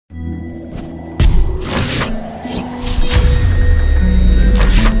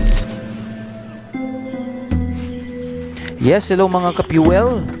Yes, hello mga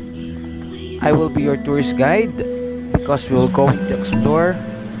ka-fuel. I will be your tourist guide because we will going to explore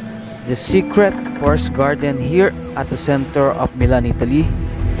the secret forest garden here at the center of Milan, Italy.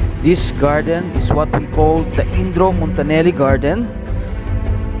 This garden is what we call the Indro Montanelli garden,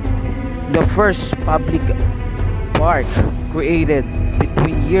 the first public park created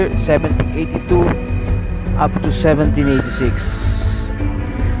between year 1782 up to 1786.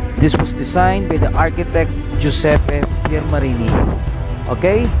 This was designed by the architect Giuseppe Piermarini.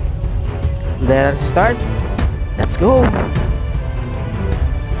 Okay, let us start. Let's go.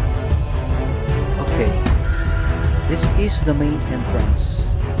 Okay, this is the main entrance.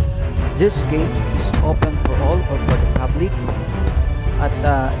 This gate is open for all or for the public at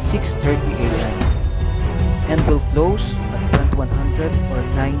 6:30 a.m. and will close at 2100 or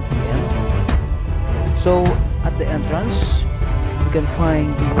 9 p.m. So at the entrance you can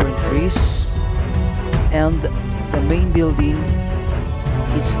find different trees, and the main building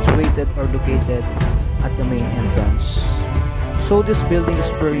is situated or located at the main entrance. So this building is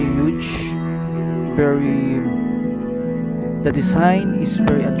very huge, the design is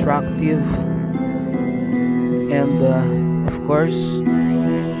very attractive, and of course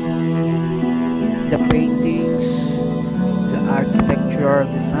the paintings, the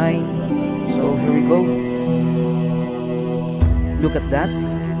architectural design. So here we go. Look at that.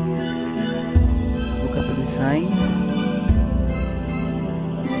 Look at the design.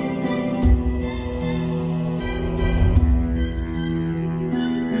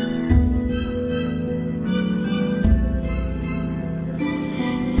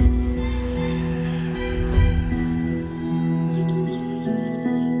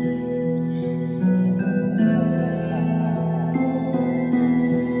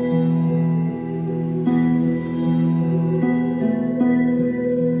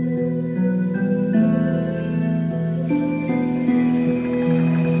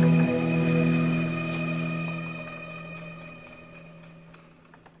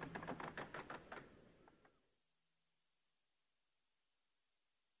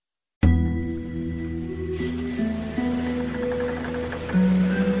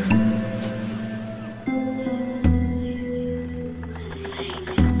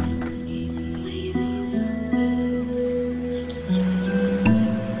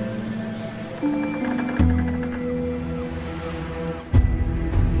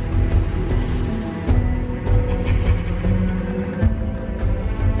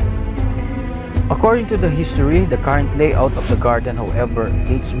 According to the history, the current layout of the garden, however,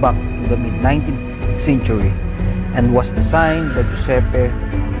 dates back to the mid-19th century and was designed by Giuseppe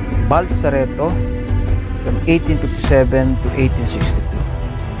Balzaretto from 1857 to 1862,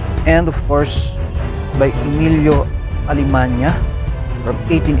 and of course by Emilio Alemagna from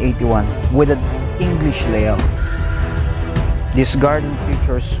 1881 with an English layout. This garden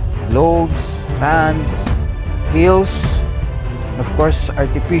features globes, fans, hills, and of course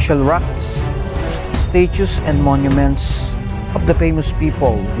artificial rocks, statues and monuments of the famous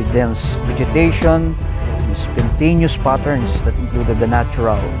people with dense vegetation and spontaneous patterns that included the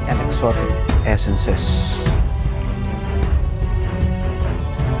natural and exotic essences.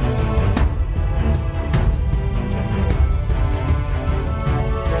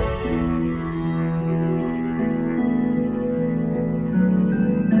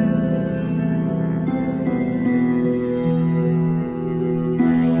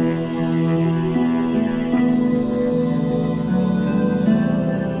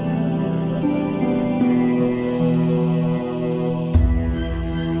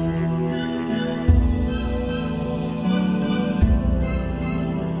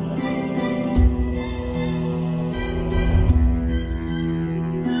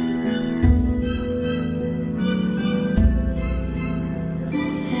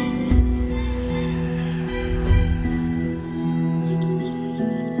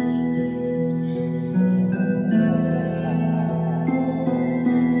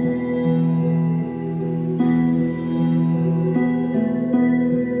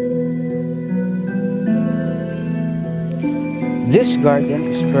 This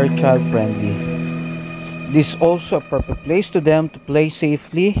garden is very child friendly. This is also a perfect place to them to play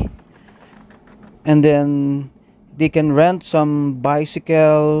safely, and then they can rent some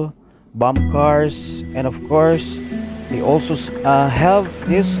bicycle, bump cars, and of course they also have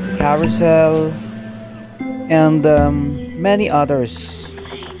this carousel and many others.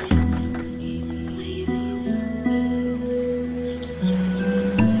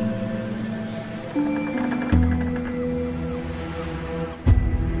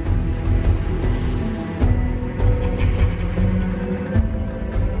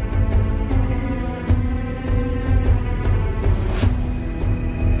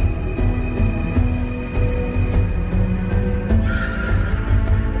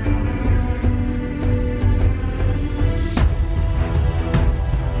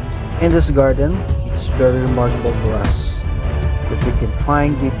 In this garden, it's very remarkable for us because we can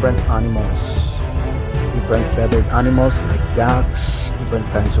find different animals, different feathered animals like ducks, different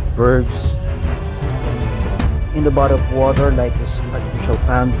kinds of birds. In the bottom of water, like this artificial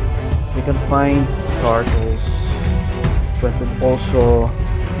pond, we can find turtles, but also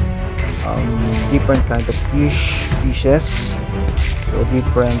different kind of fishes, so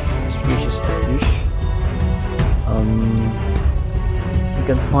different species of fish. You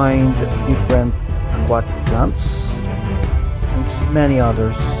can find different aquatic plants and many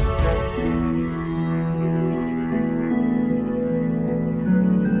others.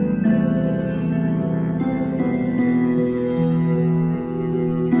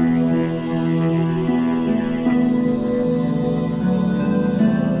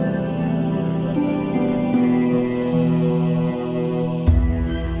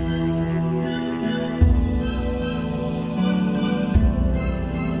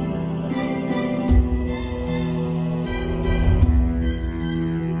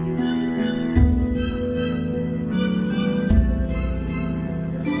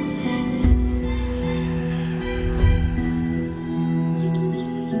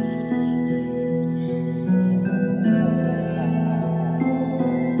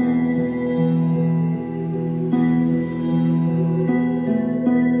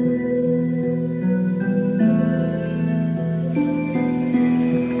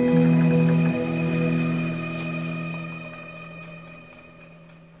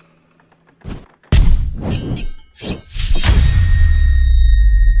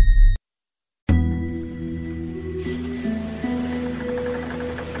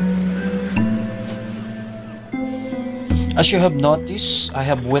 As you have noticed, I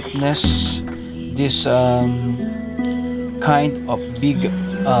have witnessed this kind of big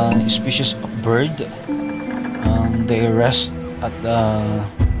species of bird. They rest at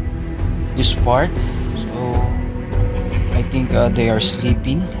this part, so I think they are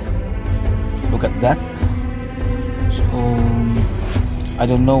sleeping. Look at that. So I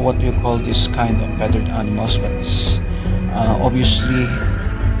don't know what you call this kind of feathered animals, but it's obviously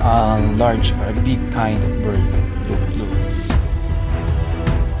a large or a big kind of bird. Look.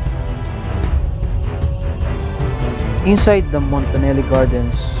 Inside the Montanelli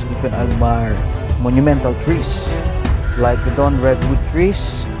Gardens, you can admire monumental trees like the Don redwood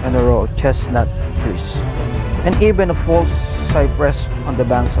trees and a row of chestnut trees, and even a false cypress on the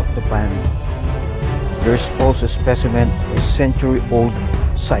banks of the pond. There's also a specimen of a century-old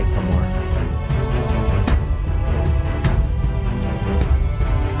sycamore.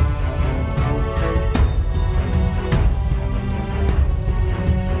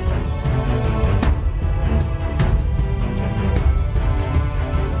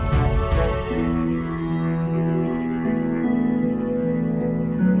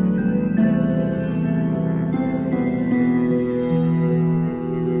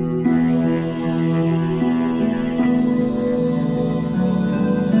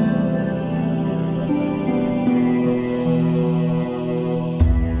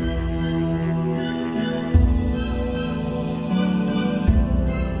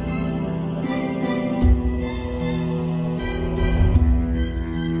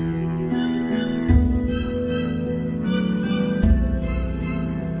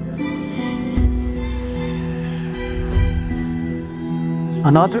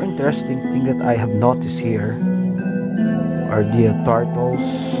 Another interesting thing that I have noticed here are the turtles,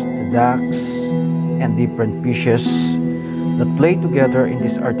 the ducks, and different fishes that play together in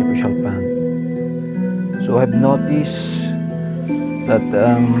this artificial pond. So I've noticed that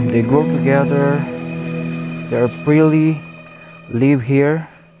they grow together, they freely live here.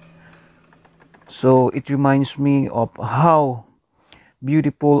 So it reminds me of how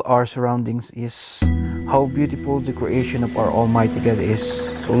beautiful our surroundings is, how beautiful the creation of our Almighty God is.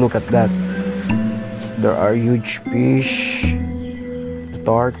 So look at that. There are huge fish, the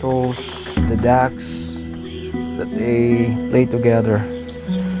turtles, the ducks, that they play together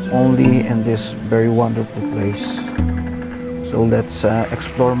only in this very wonderful place. So let's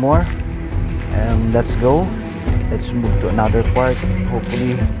explore more, and let's go. Let's move to another part.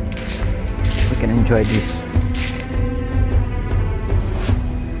 Hopefully we can enjoy this.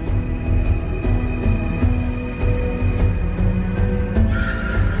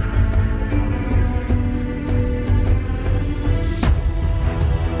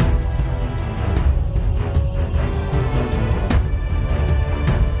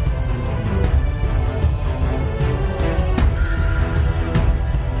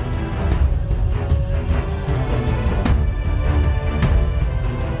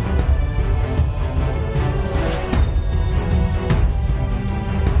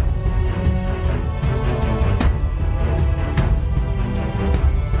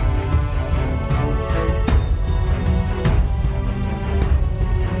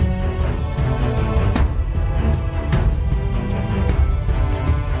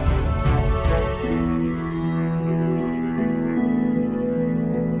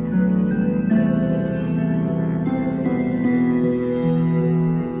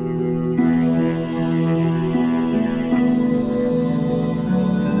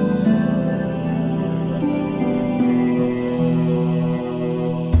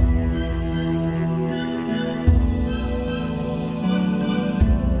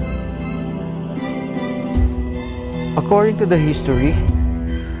 According to the history,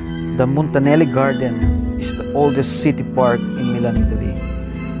 the Montanelli Garden is the oldest city park in Milan, Italy.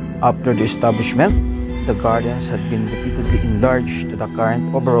 After the establishment, the gardens had been repeatedly enlarged to the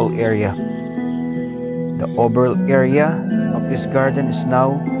current overall area. The overall area of this garden is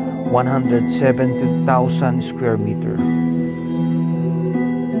now 170,000 square meters.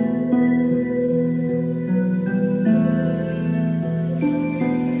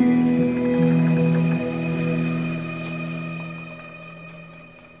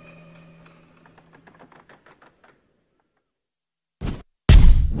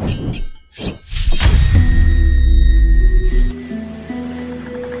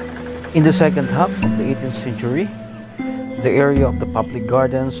 In the second half of the 18th century, the area of the public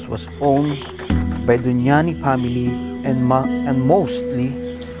gardens was owned by the Dugnani family and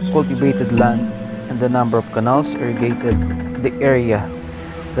mostly cultivated land, and the number of canals irrigated the area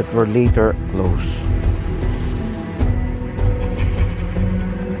that were later closed.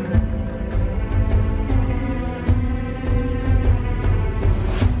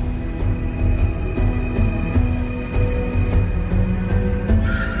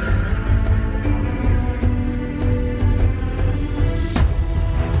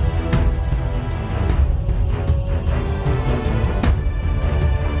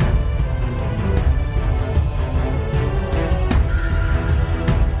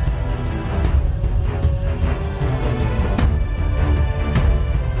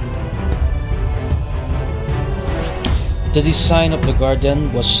 The design of the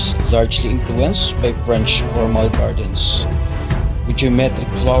garden was largely influenced by French formal gardens, with geometric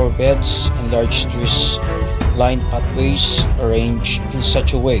flower beds and large trees lined pathways arranged in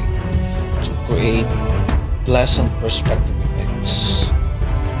such a way to create pleasant perspective effects.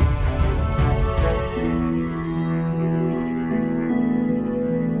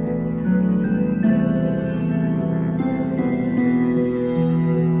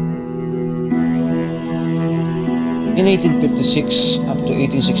 In 1856 up to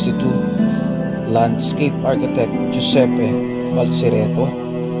 1862, landscape architect Giuseppe Balsareto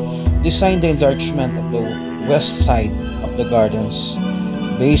designed the enlargement of the west side of the gardens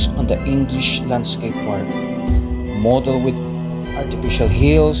based on the English landscape park, modeled with artificial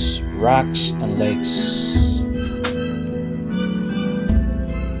hills, rocks, and lakes.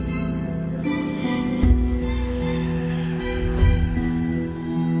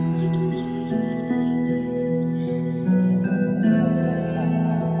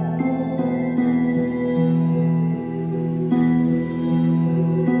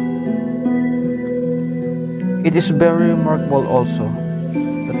 It is very remarkable also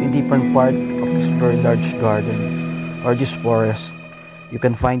that in different part of this very large garden or this forest, you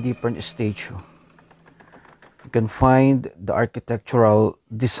can find different statues. You can find the architectural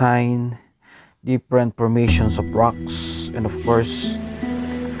design, different formations of rocks, and of course,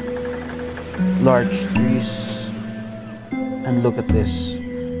 large trees. And look at this.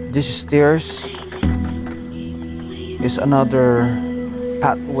 This stairs is another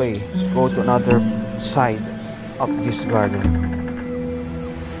pathway to go to another side of this garden.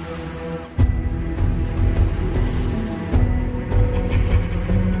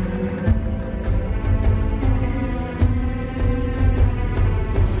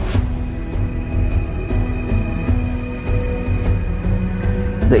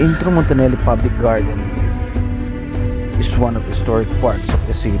 The Indro Montanelli Public Garden is one of the historic parts of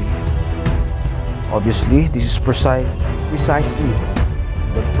the city. Obviously, this is precisely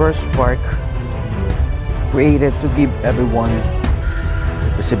the first park created to give everyone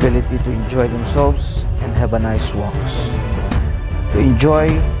the possibility to enjoy themselves and have a nice walks, to enjoy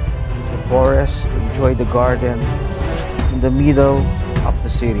the forest, to enjoy the garden in the middle of the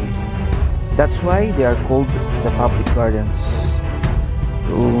city. That's why they are called the public gardens.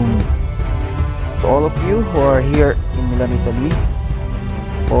 To all of you who are here in Milan, Italy,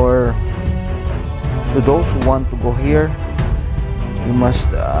 or to those who want to go here, you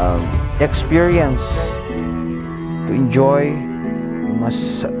must experience, to enjoy. You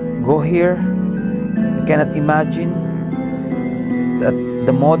must go here. You cannot imagine that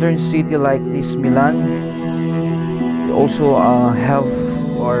the modern city like this Milan also have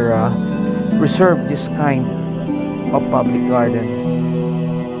or preserve this kind of public garden.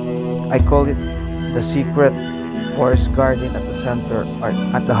 I call it the secret forest garden at the center or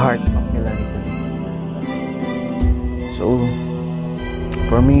at the heart of Milan, Italy. So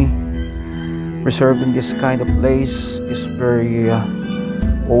for me, preserving this kind of place is very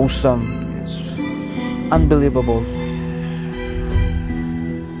awesome. It's unbelievable.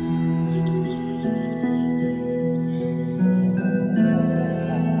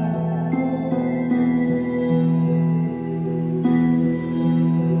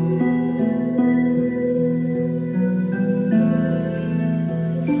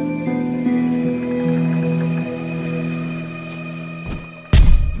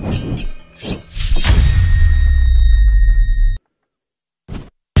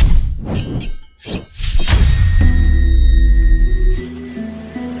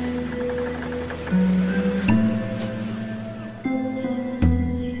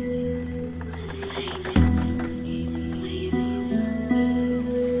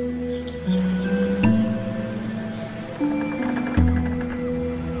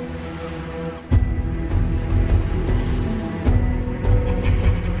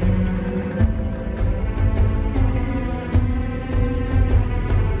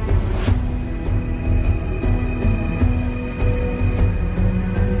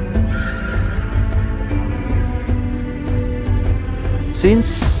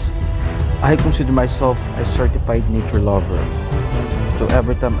 Since I consider myself a certified nature lover, so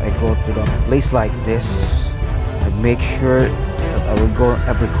every time I go to the place like this, I make sure that I will go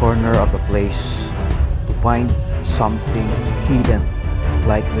every corner of the place to find something hidden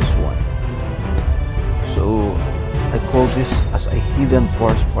like this one. So I call this as a hidden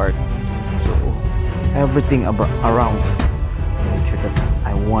forest park. So everything around nature that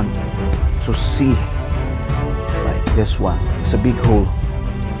I want to see, like this one, it's a big hole.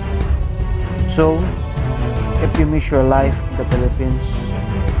 So if you miss your life in the Philippines,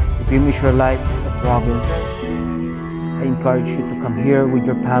 if you miss your life in the province, I encourage you to come here with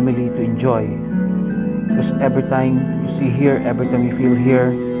your family to enjoy. Because every time you see here, every time you feel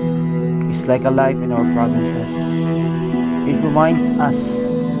here, it's like a life in our provinces. It reminds us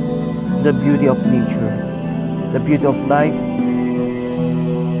the beauty of nature, the beauty of life.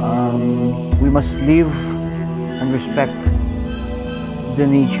 We must live and respect the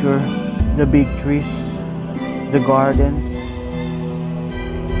nature, the big trees, the gardens,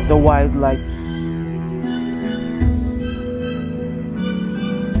 the wildlife.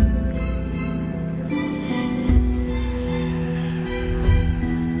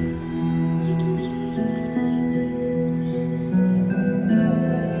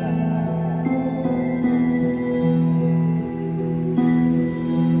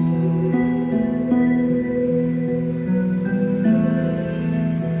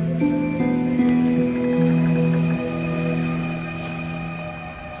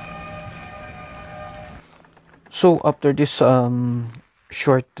 So after this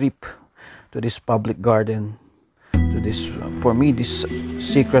short trip to this public garden, to this for me this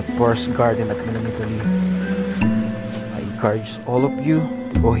secret forest garden at Milan, Italy, I encourage all of you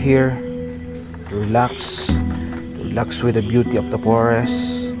to go here to relax with the beauty of the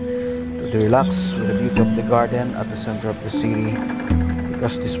forest, to relax with the beauty of the garden at the center of the city,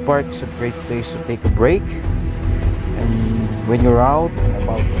 because this park is a great place to take a break. And when you're out and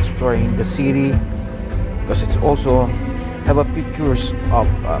about exploring the city, because it's also have a pictures of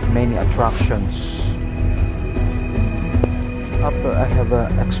many attractions. After I have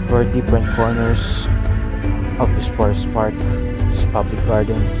explored different corners of this forest park, this public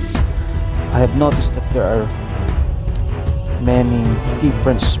garden, I have noticed that there are many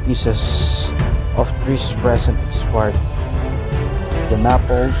different species of trees present in this park. The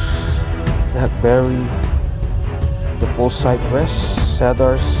maples, the hackberry, the pole cypress,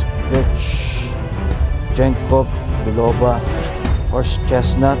 cedars, birch, Jacob, biloba, horse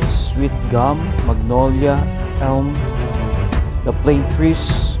chestnut, sweet gum, magnolia, elm, the plane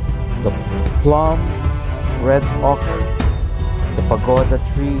trees, the plum, red oak, the pagoda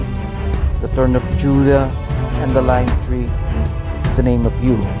tree, the thorn of Judah, and the lime tree, to name a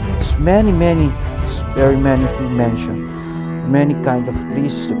few. It's it's very many to mention. Many kind of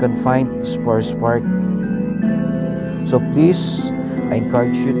trees you can find in this forest park. So please, I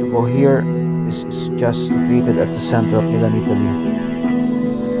encourage you to go here. This is just located at the center of Milan, Italy.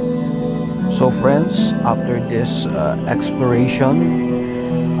 So friends, after this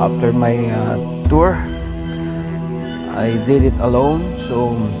exploration, after my tour, I did it alone.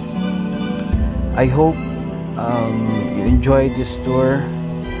 So I hope you enjoyed this tour.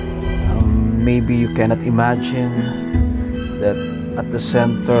 Maybe you cannot imagine that at the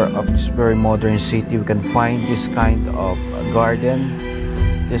center of this very modern city we can find this kind of garden,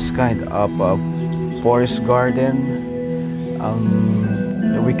 this kind of forest garden.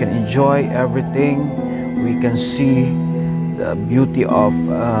 We can enjoy everything. We can see the beauty of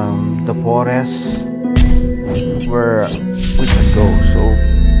the forest where we can go. So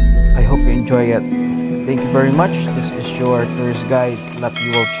I hope you enjoy it. Thank you very much. This is your tourist guide Lap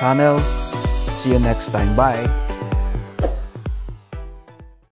You All channel. See you next time. Bye.